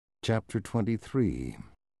Chapter 23.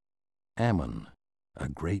 Ammon, a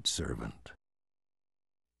great servant.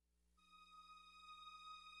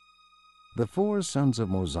 The 4 sons of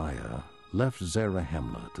Mosiah left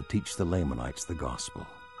Zarahemla to teach the Lamanites the gospel.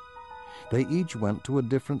 They each went to a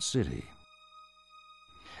different city.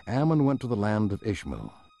 Ammon went to the land of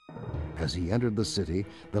Ishmael. As he entered the city,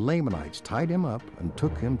 the Lamanites tied him up and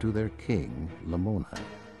took him to their king, Lamoni.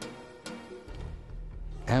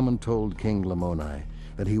 Ammon told King Lamoni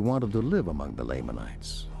that he wanted to live among the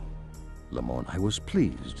Lamanites. Lamoni was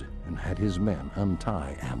pleased and had his men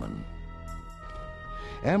untie Ammon.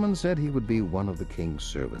 Ammon said he would be one of the king's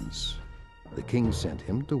servants. The king sent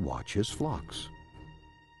him to watch his flocks.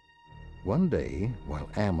 One day, while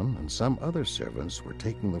Ammon and some other servants were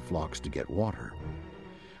taking the flocks to get water,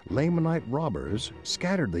 Lamanite robbers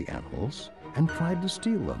scattered the animals and tried to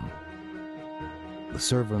steal them. The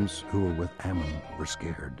servants who were with Ammon were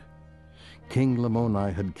scared. King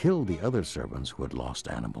Lamoni had killed the other servants who had lost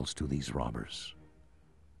animals to these robbers.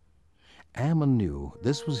 Ammon knew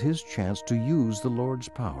this was his chance to use the Lord's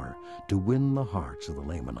power to win the hearts of the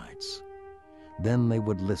Lamanites. Then they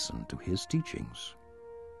would listen to his teachings.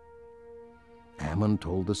 Ammon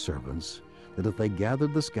told the servants that if they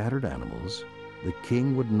gathered the scattered animals, the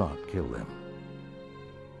king would not kill them.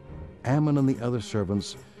 Ammon and the other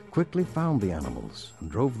servants quickly found the animals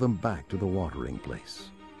and drove them back to the watering place.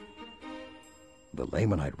 The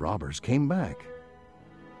Lamanite robbers came back.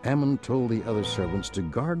 Ammon told the other servants to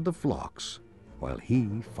guard the flocks while he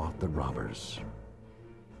fought the robbers.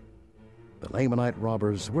 The Lamanite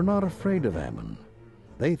robbers were not afraid of Ammon.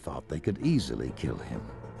 They thought they could easily kill him.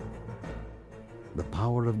 The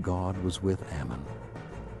power of God was with Ammon.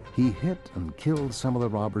 He hit and killed some of the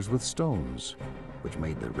robbers with stones, which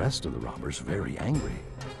made the rest of the robbers very angry.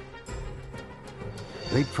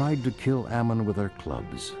 They tried to kill Ammon with their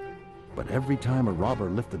clubs, but every time a robber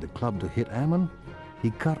lifted a club to hit Ammon,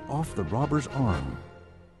 he cut off the robber's arm.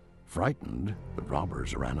 Frightened, the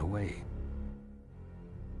robbers ran away.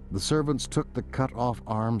 The servants took the cut-off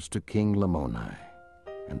arms to King Lamoni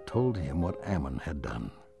and told him what Ammon had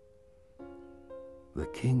done. The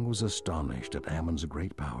king was astonished at Ammon's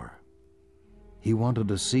great power. He wanted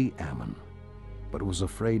to see Ammon, but was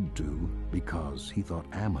afraid to because he thought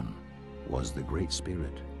Ammon was the Great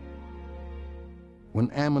Spirit. When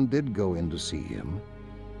Ammon did go in to see him,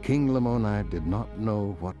 King Lamoni did not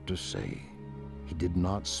know what to say. He did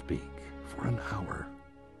not speak for an hour.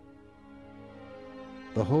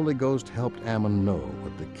 The Holy Ghost helped Ammon know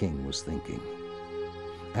what the king was thinking.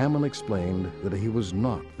 Ammon explained that he was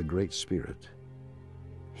not the Great Spirit.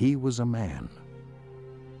 He was a man.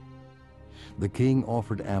 The king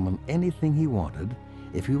offered Ammon anything he wanted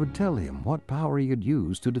if he would tell him what power he had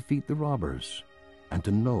used to defeat the robbers and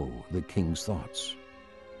to know the king's thoughts.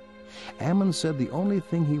 Ammon said the only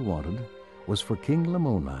thing he wanted was for King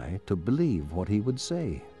Lamoni to believe what he would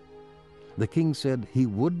say. The king said he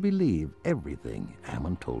would believe everything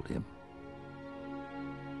Ammon told him.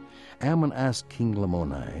 Ammon asked King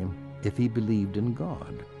Lamoni if he believed in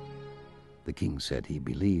God. The king said he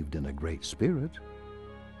believed in a Great Spirit.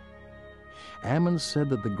 Ammon said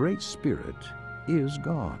that the Great Spirit is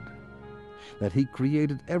God, that he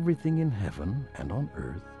created everything in heaven and on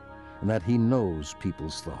earth, and that he knows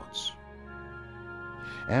people's thoughts.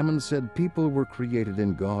 Ammon said people were created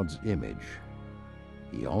in God's image.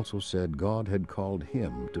 He also said God had called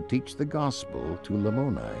him to teach the gospel to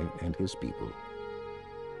Lamoni and his people.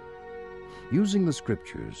 Using the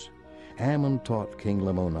scriptures, Ammon taught King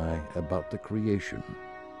Lamoni about the creation,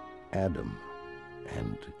 Adam,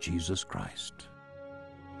 and Jesus Christ.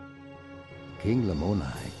 King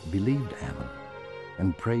Lamoni believed Ammon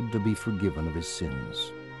and prayed to be forgiven of his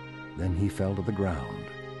sins. Then he fell to the ground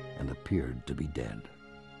and appeared to be dead.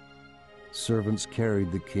 Servants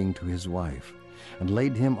carried the king to his wife and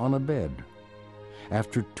laid him on a bed.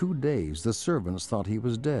 After 2 days, the servants thought he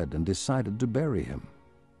was dead and decided to bury him.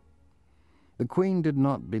 The queen did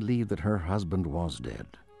not believe that her husband was dead.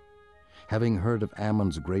 Having heard of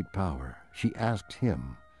Ammon's great power, she asked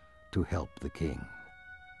him to help the king.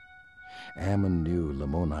 Ammon knew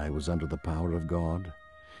Lamoni was under the power of God.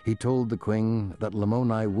 He told the queen that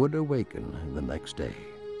Lamoni would awaken the next day.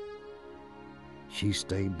 She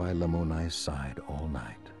stayed by Lamoni's side all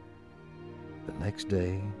night. The next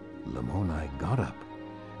day, Lamoni got up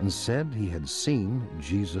and said he had seen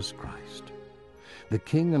Jesus Christ. The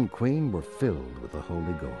king and queen were filled with the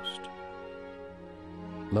Holy Ghost.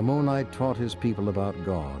 Lamoni taught his people about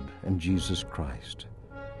God and Jesus Christ.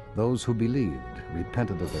 Those who believed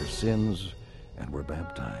repented of their sins and were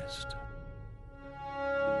baptized.